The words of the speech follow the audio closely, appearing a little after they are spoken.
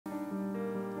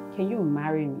can you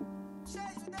marry me?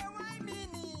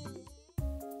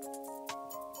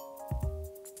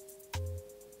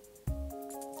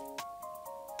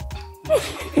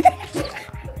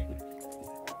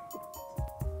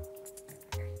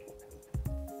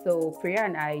 So Priya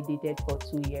and I dated for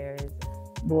 2 years.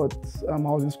 But I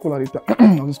was in school at the time.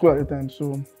 I was in school at the time,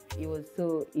 so It was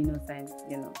so innocent,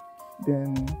 you know.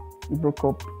 then we broke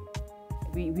up.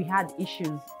 We had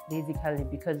issues basically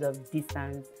because of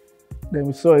distance. Then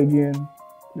we saw again.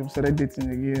 Then we started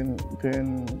dating again.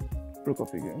 Then broke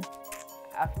up again.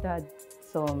 After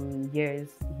some years,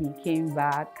 he came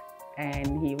back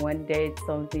and he wanted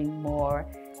something more.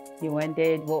 He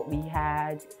wanted what we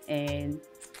had, and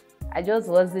I just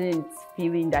wasn't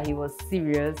feeling that he was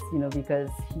serious, you know, because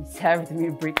he served me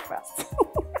breakfast.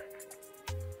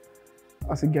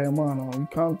 As a guy man, you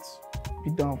can't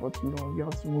be down for too long. You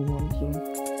have to move on. So.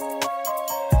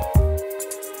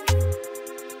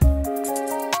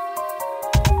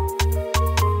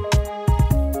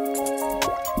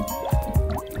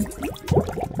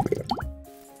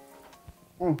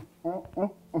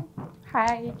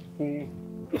 Hi. Hey,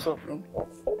 what's up, man?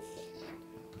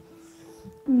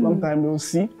 Long time no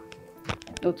see.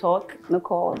 No talk, no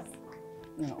calls.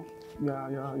 You know, yeah,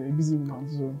 you're a busy woman,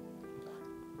 so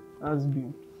that's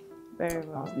been Very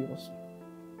well. that's been awesome.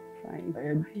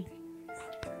 Fine.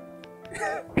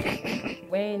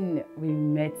 When we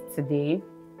met today,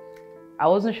 I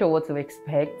wasn't sure what to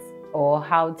expect or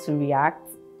how to react,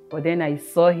 but then I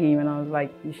saw him and I was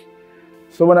like, "Ish."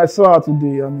 So when I saw her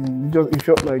today, I mean, it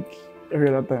felt like every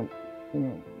other time, you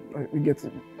know, like we get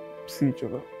to see each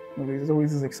other. You know, there's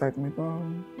always this excitement.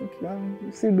 Okay,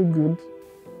 you still look good.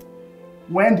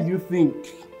 When do you think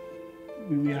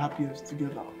we were happiest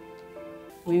together?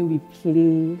 When we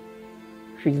play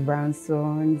Chris Brown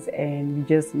songs and we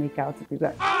just make out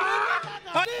together.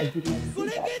 I didn't see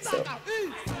that, so.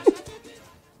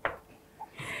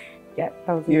 Yeah,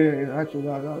 that was it. Yeah, actually,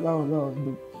 that was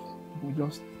good. We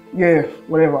just, yeah,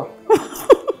 whatever.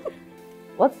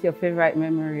 What's your favorite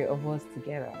memory of us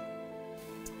together?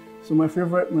 So my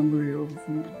favorite memory of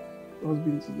us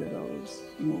being together was,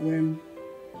 you know, when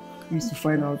we used to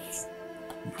find out,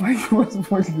 when we used to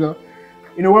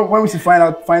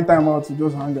find time out to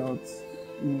just hang out,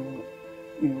 you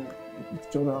know, with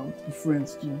each other, with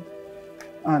friends too.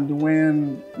 And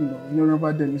when, you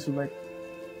remember then, used to like,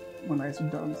 when I used to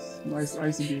dance, I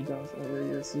used to be a dancer,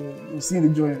 yeah, so seeing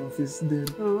the joy in your face then,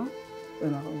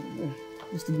 and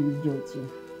used to give me joy too.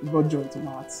 It brought joy to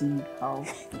my heart, seeing how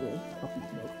happy it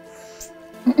was.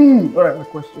 All right, my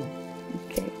question.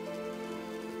 Okay.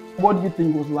 What do you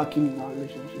think was lacking in our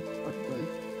relationship at the time?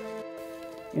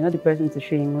 You're not the person to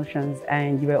show emotions,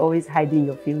 and you were always hiding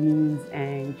your feelings,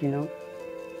 and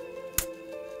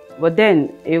But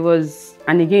then it was,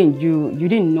 and again, you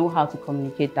didn't know how to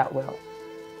communicate that well.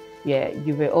 Yeah,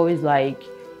 you were always like,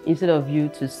 instead of you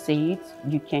to say it,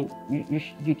 you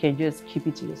can just keep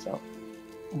it to yourself.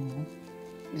 Mm-hmm.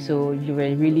 So you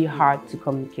were really hard to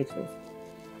communicate with.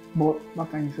 But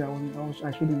back then you say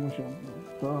I showed emotion.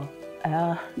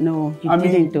 No, you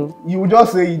didn't though. You would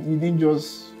just say you didn't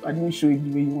just, I didn't show it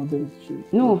the way you wanted to show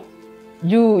it. No,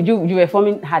 you were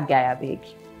forming hard guy, I beg.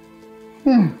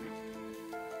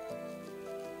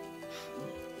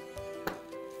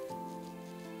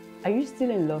 Are you still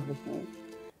in love with me?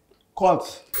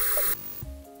 Cut.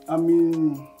 I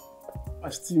mean, I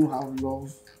still have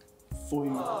love for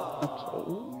you.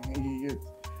 Okay.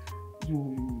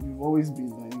 You've always been,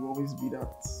 you always be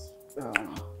that.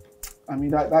 I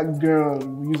mean, that girl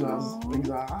we use as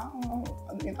example.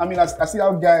 I mean, I see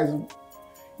how guys,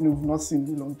 we've not seen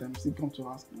in a long time, still come to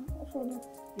ask.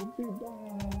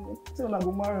 Still not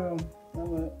go marry him.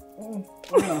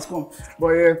 Come. But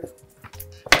yeah.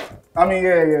 I mean,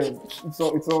 yeah. It's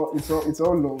all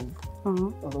love.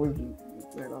 That's always been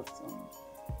like that.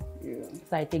 Yeah.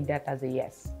 So I take that as a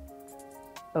yes.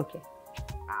 Okay.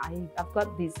 I've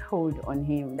got this hold on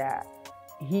him that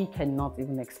he cannot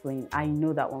even explain. I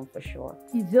know that one for sure.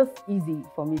 It's just easy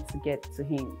for me to get to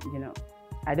him,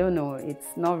 I don't know.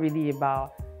 It's not really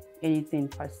about anything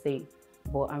per se,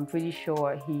 but I'm pretty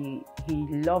sure he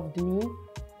loved me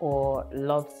or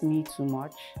loves me too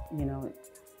much,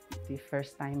 the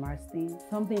first timers thing.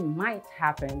 Something might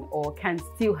happen or can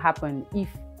still happen if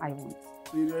I want.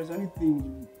 So if there's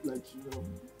anything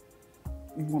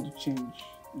you want to change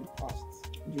in the past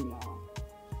during our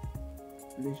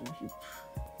relationship,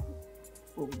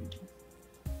 what would you do?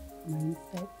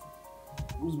 Mindset.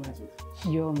 Whose mindset?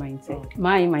 Your mindset. Okay.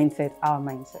 My mindset, our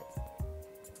mindset.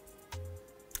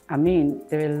 I mean,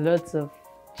 there are lots of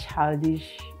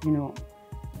childish,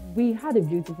 we had a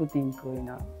beautiful thing going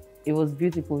on. It was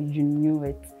beautiful, you knew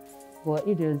it. But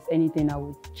if there's anything I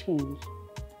would change,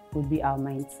 would be our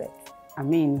mindset. I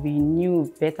mean, we knew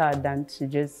better than to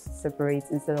just separate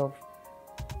instead of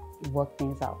work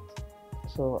things out.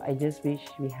 So I just wish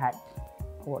we had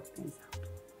worked things out.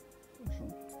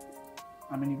 True.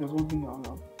 I mean, because one thing I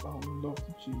would love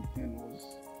to change then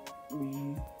was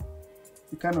we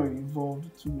kind of involved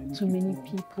too many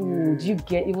people. Yeah. Do you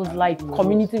get? It was like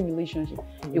community relationship.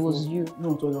 It was you.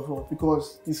 No, it was your fault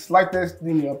because the slightest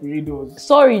thing your period was.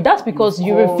 Sorry, that's because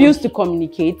you refused to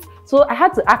communicate. So I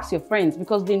had to ask your friends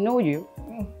because they know you.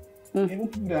 Even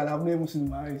people that I've never seen in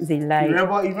my eyes. They lie.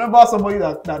 You remember somebody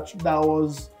that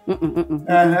was. Don't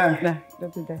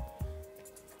do that.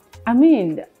 I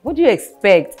mean, what do you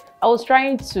expect? I was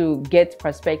trying to get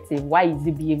perspective. Why is he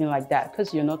behaving like that?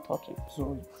 Because you're not talking.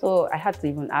 So I had to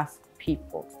even ask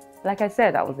people. Like I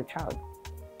said, I was a child.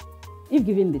 If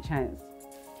given the chance,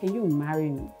 can you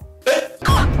marry me?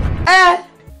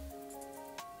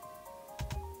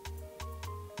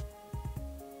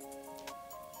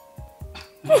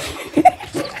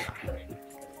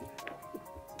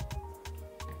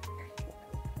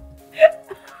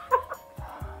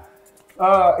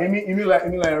 You mean like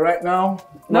right now?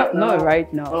 Not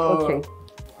right now. Okay.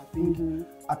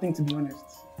 I think to be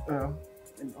honest, there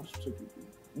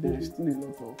is still a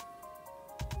lot of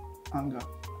anger.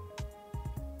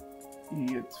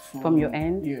 Yet from your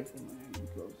end? Yeah, from my end,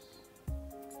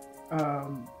 because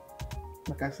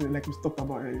like I said, like we talked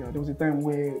about earlier, there was a time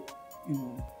where,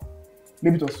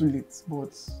 maybe it was too late,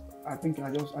 but I think I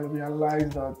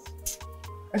realized that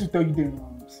I should tell you then,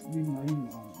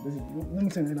 let me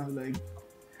say that, like,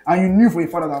 and you knew for a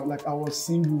fact that like I was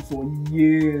single for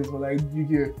years, or like you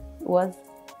get. Was?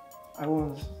 I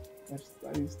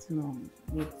still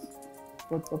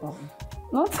what happened?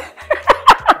 Not.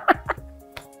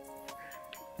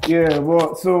 Yeah,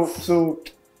 but so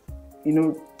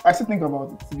I still think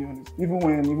about it, to be honest. Even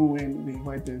when they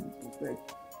invited, it was like,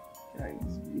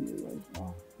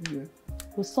 yeah.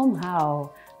 But somehow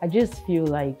I just feel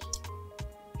like,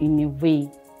 in a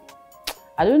way,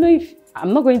 I don't know if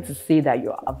I'm not going to say that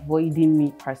you're avoiding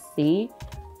me per se,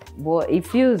 but it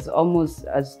feels almost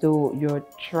as though you're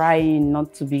trying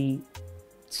not to be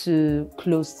too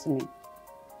close to me.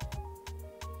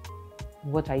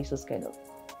 What are you so scared of?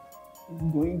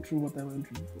 Going through what I went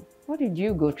through before. What did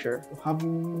you go through?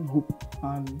 Having hope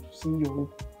and seeing your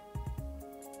hope.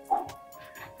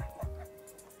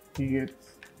 You get.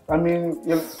 I mean,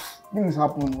 things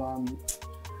happen.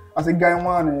 As a guy,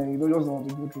 man, you don't just want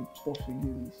to go through stuff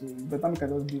again. So by the time I can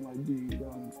just do my day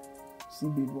and see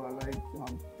people I like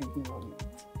and thinking about it.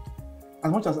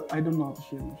 As much as I don't know how to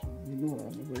share emotions, you know that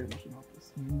I'm a very emotional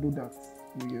person. You know that.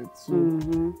 You get. So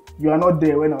you are not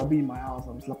there when I'll be in my house.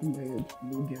 I'm slapping my head.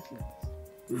 No guessing.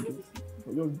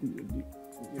 But just do your day.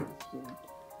 Yeah, so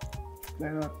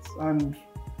like that. And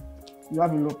you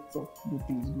have a lot of good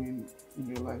things going in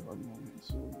your life at the moment.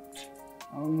 So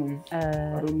I don't know if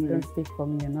don't speak for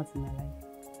me, you're not in my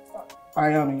life.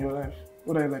 I am in your life.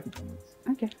 Whether I like it or not.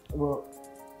 Okay. But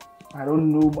I don't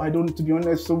know. I don't, to be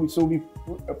honest, so we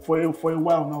for a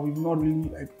while now we've not really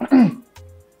like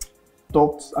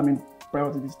talked,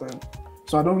 prior to this time.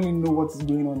 So I don't really know what's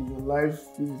going on in your life.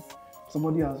 If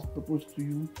somebody has proposed to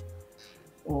you,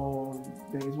 or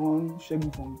there is one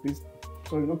Shegun from this,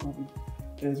 sorry, not company.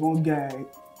 There is one guy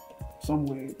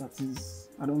somewhere that is,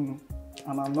 I don't know,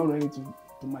 and I'm not ready to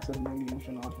put myself in any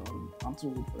emotional trouble. I'm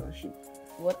too old for that shit.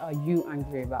 What are you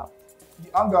angry about?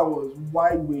 The anger was,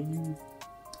 why were you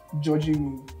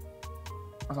judging me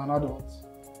as an adult?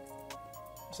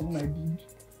 Something I did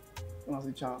when I was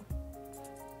a child.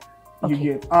 Okay.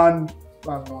 You get, and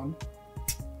that's one.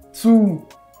 Two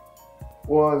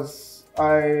was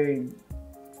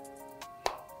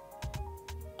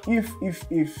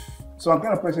so I'm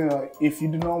kind of person that if you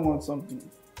do not want something,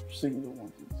 say you don't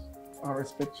want it. I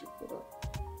respect you for that.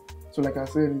 So like I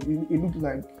said, it looked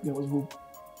like there was hope.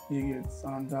 You get,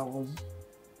 and that was.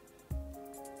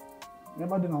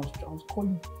 Remember then I was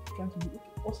calling, trying to be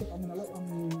okay. What's up?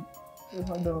 Let's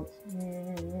find out.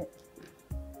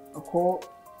 I call.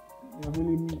 You're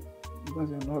really me because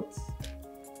you're not,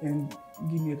 and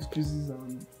give me excuses,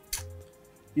 and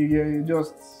it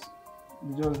just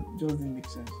didn't make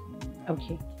sense.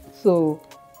 Okay, so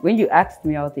when you asked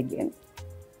me out again,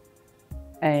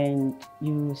 and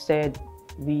you said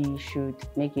we should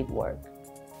make it work,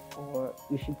 or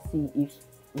we should see if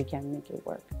we can make it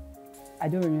work, I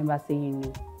don't remember saying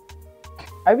no.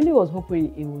 I really was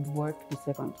hoping it would work the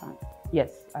second time.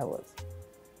 Yes, I was,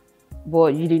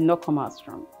 but you did not come out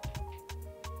strong.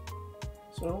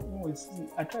 So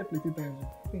I tried plenty times.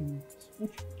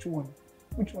 Which one?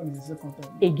 Which one is the second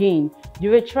time? Again,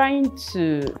 you were trying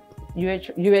to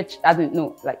I don't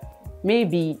know, like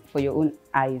maybe for your own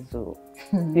eyes, or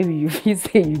maybe you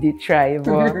say you did try,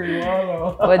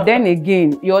 but then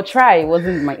again, your try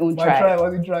wasn't my own try. My try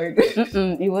wasn't trying.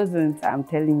 It wasn't. I'm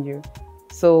telling you.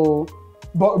 So,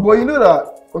 but you know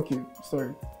that. Okay,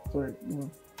 sorry.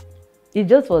 It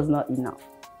just was not enough.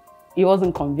 It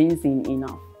wasn't convincing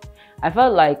enough. I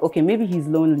felt like, okay, maybe he's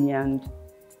lonely, and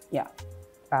yeah,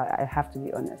 I have to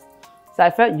be honest. So I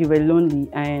felt you were lonely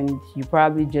and you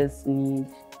probably just need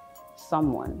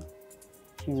someone,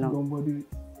 Somebody.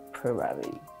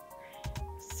 probably.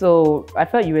 So I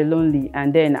felt you were lonely,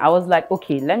 and then I was like,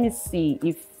 okay, let me see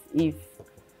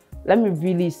let me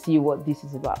really see what this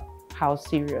is about, how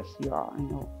serious you are, I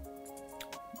know.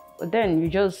 But then you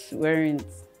just weren't.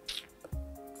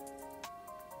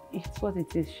 It's what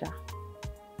it is, Sha.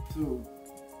 So,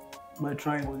 my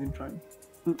trying wasn't trying.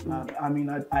 I mean,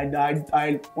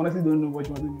 I honestly don't know what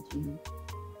you wanted me to do.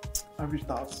 I reached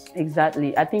out.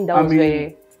 Exactly. I think that was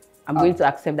where I'm going to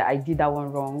accept that I did that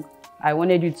one wrong. I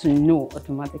wanted you to know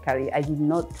automatically. I did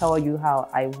not tell you how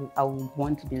I would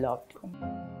want to be loved.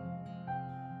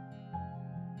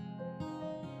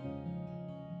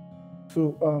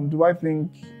 So, do I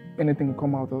think anything will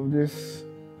come out of this?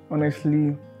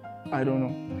 Honestly, I don't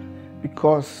know.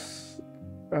 Because,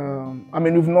 I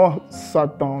mean, we've not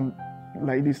sat down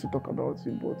like this to talk about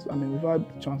it, but I mean, we've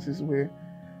had chances where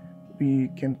we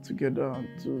came together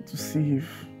to see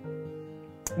if,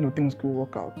 things could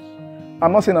work out.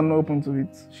 I'm not saying I'm not open to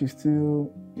it. She's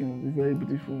still, a very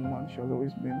beautiful woman. She has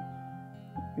always been.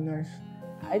 Be nice.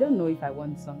 I don't know if I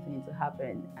want something to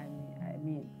happen. I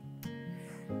mean,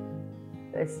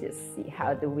 let's just see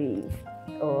how the wave,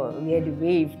 or where the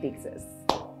wave takes us.